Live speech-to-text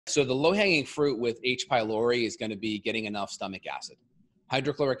So the low-hanging fruit with H. pylori is going to be getting enough stomach acid.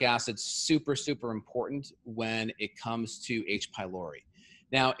 Hydrochloric acid is super, super important when it comes to H. pylori.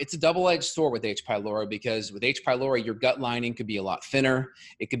 Now, it's a double-edged sword with H. pylori because with H. pylori, your gut lining could be a lot thinner.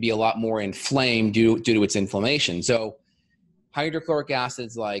 It could be a lot more inflamed due to its inflammation. So hydrochloric acid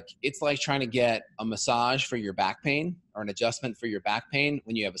is it's like trying to get a massage for your back pain or an adjustment for your back pain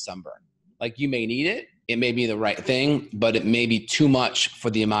when you have a sunburn. Like, you may need it. It may be the right thing, but it may be too much for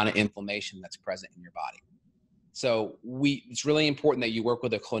the amount of inflammation that's present in your body. So it's really important that you work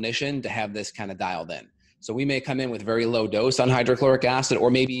with a clinician to have this kind of dialed in. So we may come in with very low dose on hydrochloric acid,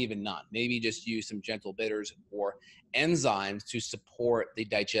 or maybe even none. Maybe just use some gentle bitters or enzymes to support the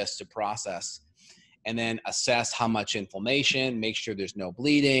digestive process, and then assess how much inflammation, make sure there's no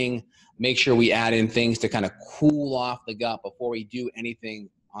bleeding, make sure we add in things to kind of cool off the gut before we do anything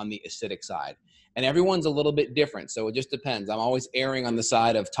on the acidic side. And everyone's a little bit different, so it just depends. I'm always erring on the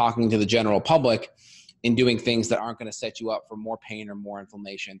side of talking to the general public and doing things that aren't going to set you up for more pain or more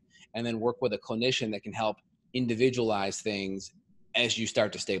inflammation, and then work with a clinician that can help individualize things as you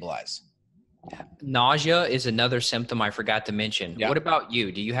start to stabilize. Nausea is another symptom I forgot to mention. Yeah. What about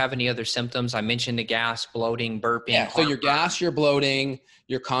you? Do you have any other symptoms? I mentioned the gas, bloating, burping. Yeah, so your gas, your bloating,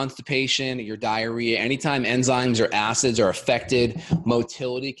 your constipation, your diarrhea, anytime enzymes or acids are affected,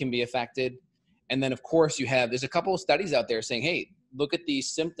 motility can be affected. And then, of course, there's a couple of studies out there saying, hey, look at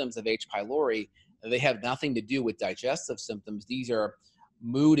these symptoms of H. pylori. They have nothing to do with digestive symptoms. These are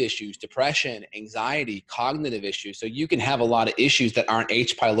mood issues, depression, anxiety, cognitive issues. So you can have a lot of issues that aren't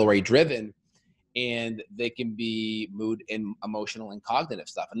H. pylori driven, and they can be mood and emotional and cognitive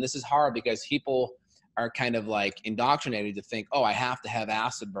stuff. And this is hard because people are kind of like indoctrinated to think, oh, I have to have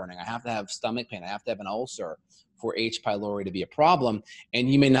acid burning, I have to have stomach pain, I have to have an ulcer for H. pylori to be a problem.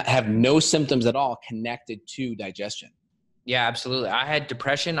 And you may not have no symptoms at all connected to digestion. Yeah, absolutely. I had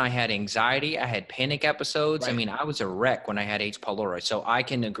depression, I had anxiety, I had panic episodes. Right. I mean, I was a wreck when I had H. pylori. So I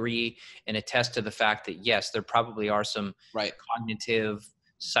can agree and attest to the fact that, yes, there probably are some cognitive,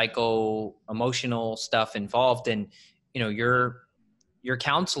 psycho-emotional stuff involved. And, your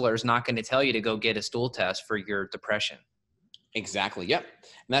counselor is not going to tell you to go get a stool test for your depression. Exactly. Yep.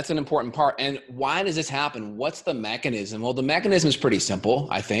 And that's an important part. And why does this happen? What's the mechanism? Well, the mechanism is pretty simple,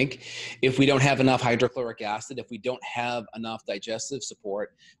 I think. If we don't have enough hydrochloric acid, if we don't have enough digestive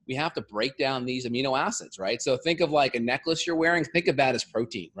support, we have to break down these amino acids, right? So think of like a necklace you're wearing. Think of that as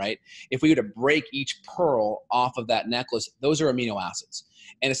protein, right? If we were to break each pearl off of that necklace, those are amino acids.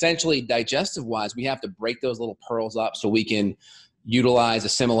 And essentially, digestive-wise, we have to break those little pearls up so we can utilize,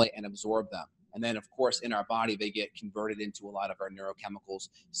 assimilate, and absorb them. And then, of course, in our body, they get converted into a lot of our neurochemicals.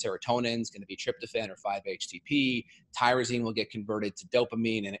 Serotonin is going to be tryptophan or 5-HTP. Tyrosine will get converted to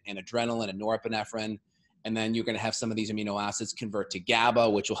dopamine and adrenaline and norepinephrine. And then you're going to have some of these amino acids convert to GABA,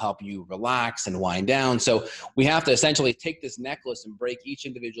 which will help you relax and wind down. So we have to essentially take this necklace and break each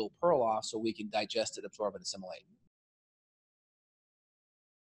individual pearl off so we can digest it, absorb it, assimilate.